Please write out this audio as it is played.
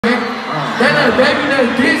That little baby,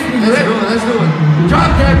 that's Disney. Let's do it, let's do it. Drop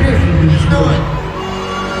that bitch. Let's do it.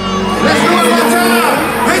 Let's do it one time.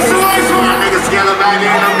 Make some noise for my nigga Skilla, baby,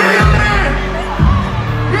 in the building.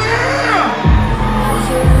 Yeah.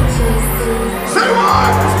 Say what?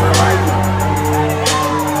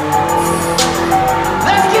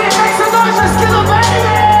 Let's get it, make some noise for Skilla, baby.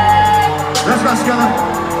 Let's go, Skilla.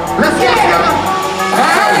 Let's go, Skilla.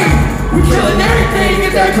 Hey, we killing everything.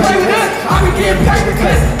 Get that play with us. I be getting paper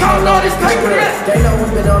cuts, counting all this paper cuts. They know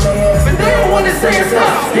we've been on their ass, But they don't wanna say it's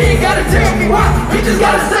up. He ain't gotta tell me why. He just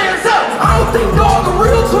gotta say it's up. I don't think dog a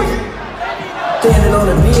real tweet. standing on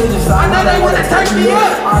the beach. I know they wanna take me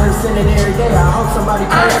up. I heard sending every day. I hope somebody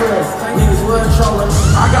pray for us. Niggas was trolling.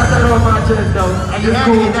 I got that on my chest though. And you have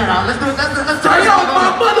to get that out. Let's do it. Let's Turn off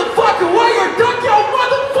my motherfucking wire. Duck your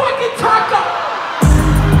motherfucking taco.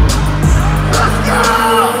 Let's go!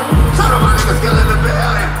 Shout out my nigga Skilla in the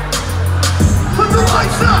building. Put the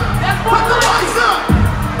lights up. Put the lights up.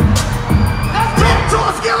 Talk to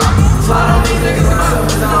us, Skilla. Slide on these niggas and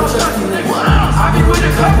I don't trust these niggas. What else? I be with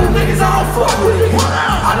a couple niggas I don't fuck with niggas. What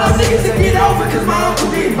else? I know niggas that get over cause my uncle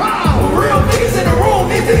did. Real niggas in the room,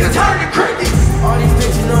 these niggas turn to crickets. All these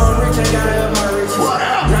bitches know I'm rich, I gotta up my riches. What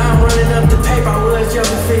else? Now I'm running up the paper, I was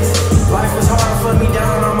jumping fixes. Life was hard for me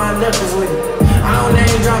down on my knuckles with it. I don't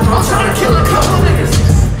name drop, I'm trying to kill a couple niggas.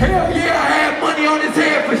 Hell yeah, I had money on his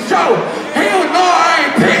head for sure. Hell no, I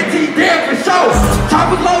ain't panty dead for sure.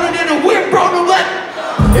 Chopper loaded in a whip, bro, no let.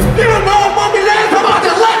 If you don't know I'm on me last, I'm about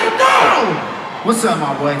to let him know. What's up,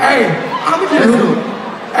 my boy? Hey, I'ma just Let's do it.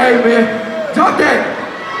 Hey man, drop that.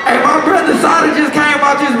 Hey, my brother Sada just came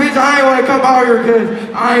out this bitch. I ain't wanna come out here cause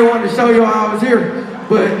I ain't want to show you I was here.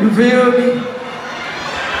 But you feel me?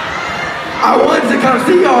 I wanted to come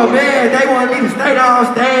see y'all, man. They wanted me to stay down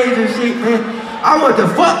on stage and shit, man. I want to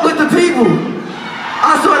fuck with the people.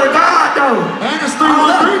 I swear to God, though. And it's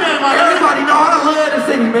 313 day, my nigga. Everybody know I love the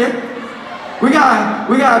city, man. We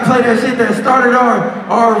gotta play that shit that started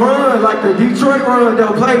our run, like the Detroit run.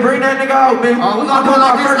 They'll bring that nigga out, man. Oh, we gonna do it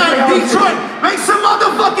like this. Hey, Detroit, make some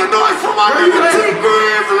motherfucking noise for my nigga T.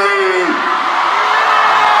 Grizzley.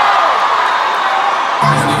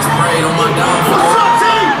 These niggas prayed on my downfall. What's up, T?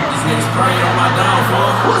 These niggas prayed on my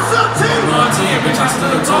downfall. What's up, T? Run 10, bitch, I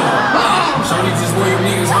stood tall. Show me just where you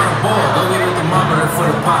niggas on the ball. Go get a thermometer for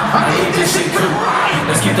the pot. I hate this shit cook.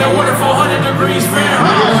 Let's keep that water 400 degrees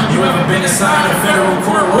Fahrenheit. You ever been inside a federal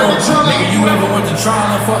courtroom? Nigga, you ever went to trial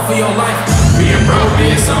and fought for your life? Being broke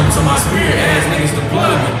did something to my spirit. Ass niggas to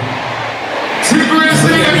plug me. T.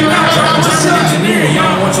 Grizzley, what's up? Engineer, y'all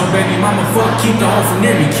don't want your baby mama fuck, keep the hoe from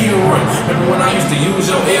near me, Kilroy. Remember when I used to use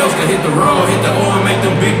your L's to hit the road, hit the oil, and make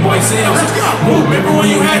them big boy sales? Move, remember when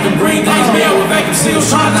you had them green things mailed with vacuum seals?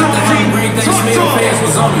 Trying not to have them green things smell fast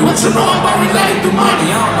was on me. What you know about related through money?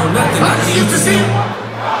 I don't know nothing, I can used to see.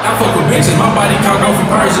 I fuck with bitches, my body count go from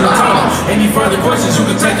Persian to taller. Any further questions, you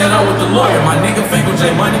can take that out with the lawyer. My nigga Finkel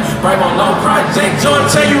J Money, bribe on low project. Jordan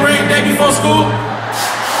tell you ring day before school?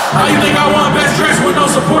 How you think I won best dressed with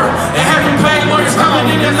no support? And having paid lawyers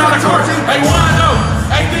coming in and out of court. Hey, Wando,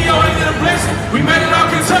 hey, Theo, ain't it a blessing? We made it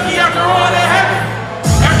out Kentucky after all that happened.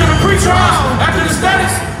 After the pre-trials, after the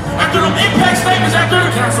status, after them impact statements, after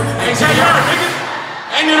the council. Hey, JR, nigga,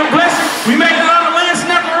 ain't it a blessing? We made it out of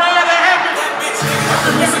Lansing after all that happened.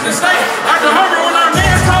 After Michigan State, after Harvard when our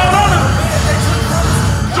man's called on him.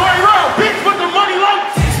 Joy Road, bitch, put the money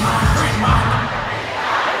low.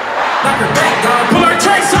 Knock her back, dog. Pull her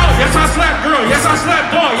trace out. Yes, I slap girl. Yes, I slap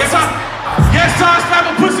dog. Yes, I slap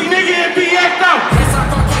a pussy nigga and be act out. Yes, I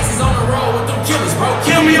thought cases on the road with them killers, bro.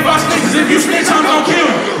 Kill me if I snitches. If you snitch, I'm gon' kill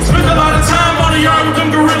you. Spent a lot of time on the yard with them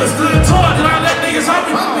gorillas. To the tour, did I let niggas help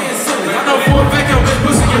me? I'm being silly. I know for a fact your bitch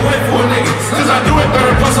pussy get wet for a nigga. Cause I do it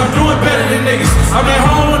better, plus I'm doing better than niggas. I'm at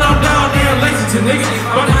home when I'm down there in Lexington, nigga.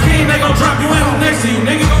 But the king, they gon' drop you in who next to you,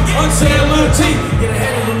 nigga. Unsaid little T. Get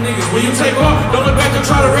ahead of them niggas. When you take off, don't look back and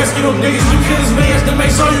try to rescue them niggas. You kill his mans to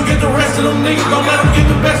make sure you get the rest of them niggas. Don't let them get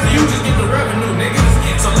the best of you, just get the revenue, niggas.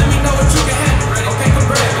 So let me know what you can handle, ready? Okay,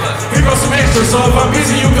 congrats. Here goes some extra, so if I'm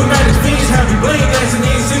busy, you can manage. Beans happy, bling dancing,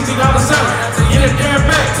 need $60 salary. Get it there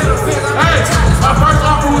back to the fence. Hey, my first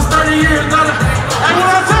offer was 30 years, dollar. Hey, what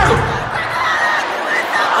I tell you?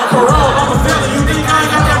 On parole, I'm a felon. You think I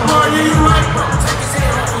ain't got that bar? Yeah, you right, bro. Take his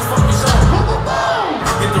head off his fucking show.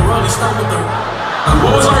 Get the rolling start with the.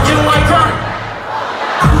 What was our getaway car?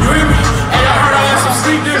 You hear me? Hey, I heard I had some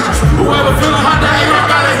sleep dishes. Whoever feeling hot, that ain't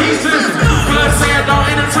got a heat system. Blood say I don't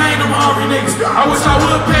entertain them hungry niggas. I wish I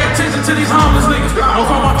would pay attention to these homeless niggas. Don't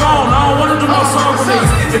call my phone, I don't wanna do no songs with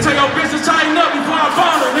niggas. And tell your bitch to tighten up before I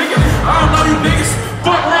phone her, nigga. I don't know you niggas.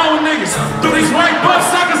 Fuck wrong with niggas. Through these white buffs,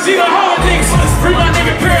 I can see the whole niggas. Free my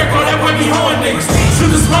nigga Perico, that way be hoeing niggas. shoot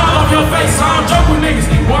the smile off your face. I don't joke with niggas.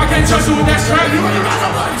 Boy, I can't trust you with that strap.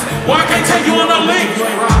 Boy, I can't take you on no link.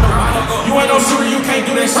 You ain't no shooter, you can't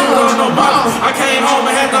do that shit without no bottle. I came home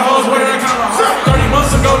and had the hoes where they come from. 30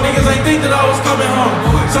 months ago, niggas ain't think that I was coming home.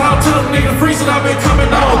 Shout out to them niggas free, so I've been coming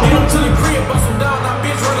home. Get them to the crib, bust them down, that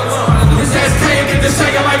bitch run alone. This ass can't get this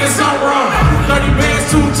shaking like it's something wrong. 30 bands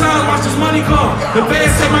 2 times, watch this money come. The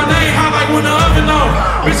fans say my name hot like when the oven on.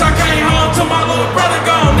 Bitch, I came home to my little brother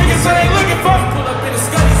gone. Niggas say they looking for me, pull up in the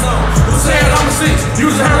Skilla zone. Who said I'm a 6? You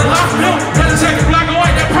just heard a lot from him. Better check it black and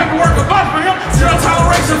white, that paperwork a bunch for him. Zero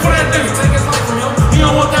toleration for that nigga. Take his life from him. He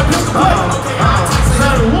don't want that pistol play.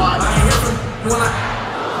 Say what?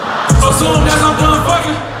 So soon as I'm done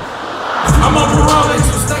fucking, I'm on parole. They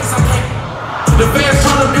 2 stacks, I can't. The fans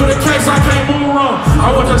trying to build a case, I can't move wrong. I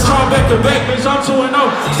want to try back to back, bitch, I'm 2-0.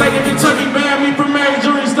 State of Kentucky banned me from Mary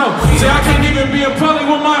Jury's though. See, I can't even be in public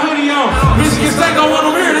with my hoodie on. Michigan State don't want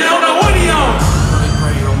him here, they don't know what he on.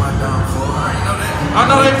 I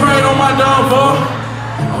know they prayed on my downfall.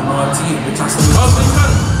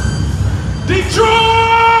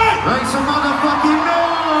 Detroit! Make some motherfucking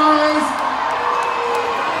noise!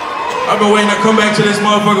 I've been waiting to come back to this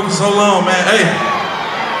motherfucker for so long, man. Hey.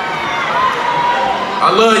 I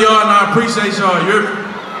love y'all and I appreciate y'all.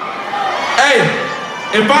 Hey,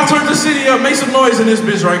 if I turn the city up, make some noise in this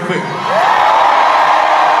bitch right quick.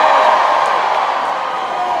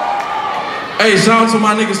 Hey, shout out to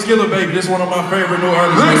my nigga Skilla, baby. This one of my favorite new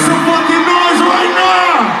artists. Make some fucking noise right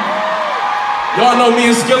now! Y'all know me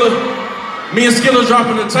and Skilla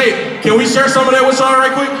dropping the tape. Can we share some of that with y'all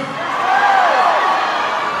right quick?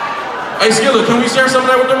 Hey Skilla, can we share some of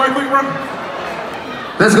that with them right quick, bro?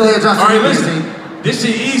 Let's go ahead and drop some. All right, listen. This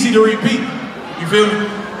shit easy to repeat. You feel me?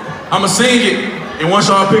 I'ma sing it, and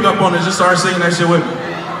once y'all pick up on it, just start singing that shit with me.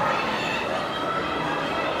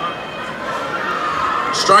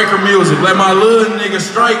 Striker music, let my little nigga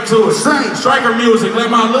strike to it. Sing. Striker music,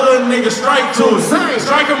 let my little nigga strike to it. Sing.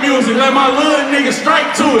 Striker music, let my little nigga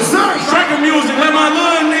strike to it. Sing. Striker music, let my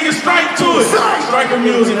little nigga strike to it. Sing. Striker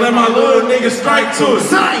music, let my little nigga strike to it.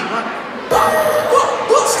 Sing!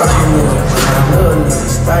 Striker music, let my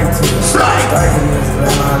little nigga strike to it. Striker music,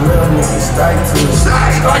 let my little nigga strike to it.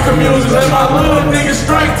 Striker music, let my little nigga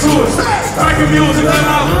strike to it. Striker music,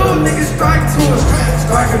 let my little nigga strike to it.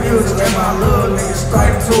 Striker music, let my little nigga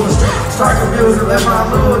strike to it. Striker music, let my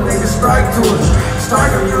little nigga strike to it.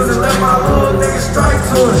 Striker music, let my little nigga strike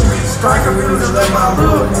to it. Striker music, let my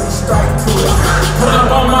little nigga strike to it. Put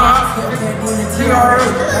up on my TRA,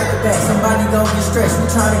 back to back, somebody gon' get stressed. We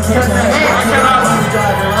tryna catch a hand. I cannot.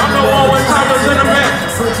 I'm the one with Thomas in the back.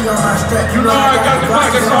 You know I got the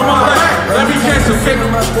pockets on my lap. Let me catch him, kick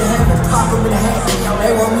him. Up to heaven, pop him in the hand.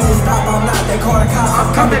 They want me to stop, I'm not. They call the cops, I'm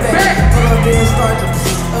coming back. Pull up in, start to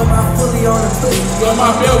up my fully on the pussy. On my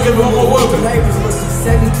belt, give him a whooping. Neighbors looking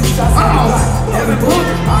 72 shots on the block. Every book,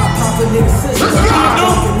 I pop a nigga sister. Let's go. I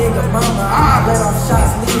pop a nigga mama. I let off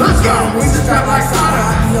shots. Let's go. We just trap like Sada.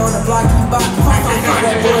 I be on the block, you bop.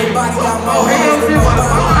 That boy body got more hands than my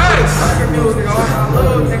body. Striker music, let my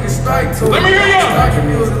little nigga strike to it. Let me hear ya. Striker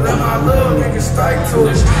music, let my little nigga strike to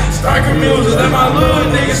it. Striker music, let my little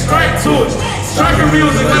nigga strike to it. Striker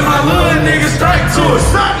music, let my little nigga strike to it.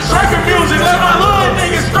 Striker music, let my little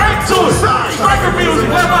nigga strike to it. Striker music,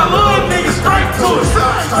 let my little nigga strike to it.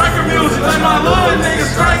 Striker music, let my little nigga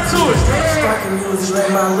strike to it. Striker music, let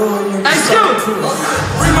my little nigga Hey, strike to Skilla, it.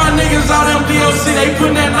 bring my niggas out MDLC, they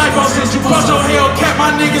putting that knife on since you bust your Hellcat,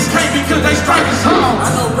 my niggas can't because they strikers. I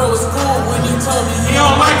know bro was cool when he told me He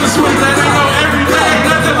don't like the switch, that ain't no everyday,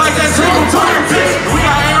 nothing like that single time bitch. We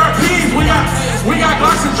got ARPs, we got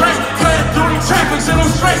Glocks and Drakes, cutting through the traffic, send them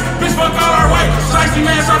straight, bitch fuck all our way. Shiesty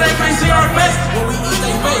man so they can't see our face. when we eat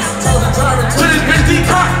they face. Told the driver To this bitch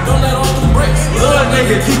D-Cock, don't let on them brakes. little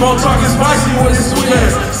nigga, keep on talking spicy with his sweet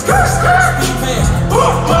ass. Skirt, skirt, Speed pass, we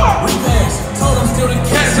repass. Told him still the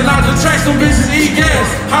cats and out the track, some bitches eat gas.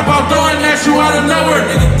 Hop out throwing at you out of nowhere.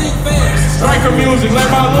 nigga think fast. Striker music, let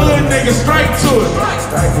my little nigga strike to it.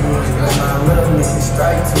 Striker music, let my little nigga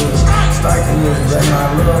strike to it. Striker music, let my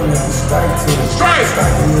little nigga strike to it. Strike.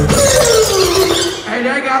 Striker music. Hey,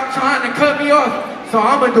 they got trying to cut me off, so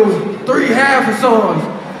I'ma do 3 half of songs.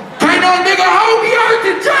 Can't no nigga hold me earth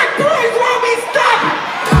and Jack Boys want me stop it.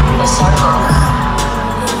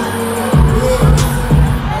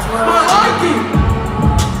 I like it.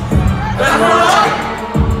 That's what I like.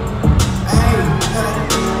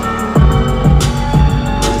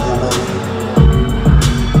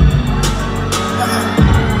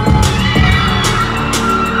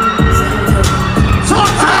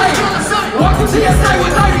 Walking TSA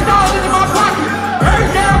with 30,000 in my pocket. Every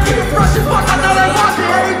day I'm getting fresh as fuck. I know they watching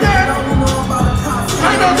every day.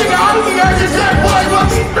 Ain't no nigga hold me earth and Jack Boys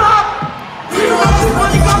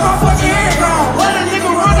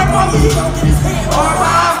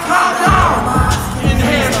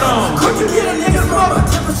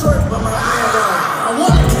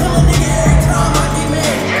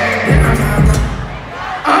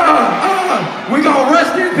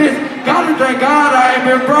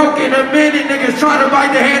been broke in a minute. Niggas try to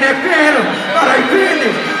bite the hand that fed them, but I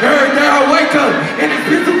finished. Every day I wake up in this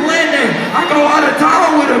piece of Linden. I go out of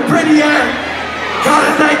town with a pretty ass.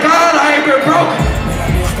 Gotta thank God I ain't been broke.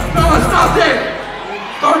 No, it's not that.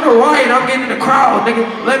 Starting to riot, I'm getting in the crowd, nigga.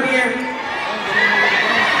 Let me in.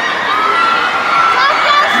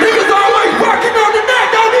 Niggas always working on the neck,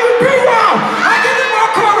 don't even be wrong. I get in my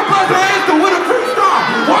car to play the answer with a freestyle.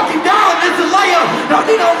 Walking down, it's a layup, don't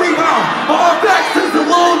need no rebound. All backs is the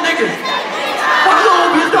little niggas. My little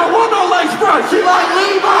bitch don't want no legs front, she like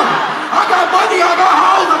leave on. I got money, I got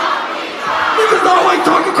hoes. Niggas always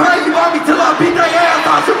talking crazy about me till I beat their ass.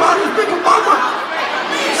 I should buy this nigga mama.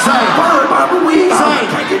 Say, burn my weed,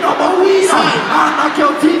 taking on my weed. I knock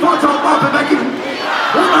your teeth on your mouth and make you.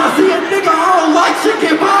 When I see a nigga, I don't like shit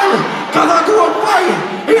get violent. Cause I grew up fighting.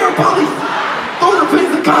 Here, police. Through the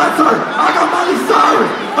piece of concert. I got Miley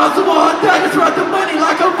Cyrus. Hustle all day to spread the money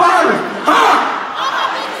like a virus. Huh?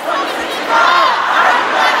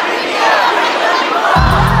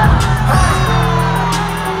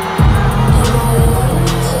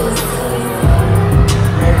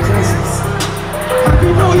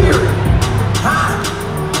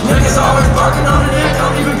 Niggas always barking on the neck,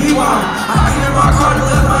 don't even be wild. I get in my car to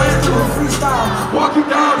let my ass do a freestyle. Walking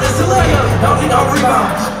down, it's a layup, don't need no rebound.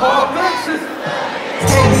 All vexes.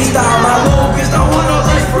 KB style, my little bitch don't want no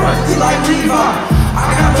lace front. She like Levi. I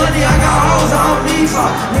got money, I got hoes, I don't need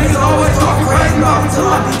talk. Niggas always talking crazy about me till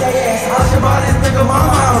I beat their ass. I should buy this nigga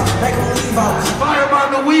mama house, make him leave out. Fire by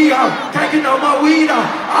the weed out, taking all my weed out.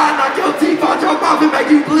 I knock your teeth out your mouth and make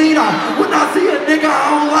you bleed out. When I see a nigga, I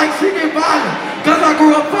don't like shit get violent. Cause I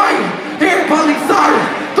grew up fighting, here Miley Cyrus.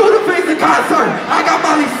 Through the face of concert, I got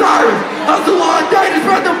Miley Cyrus. Hustle all day to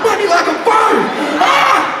spread the money like a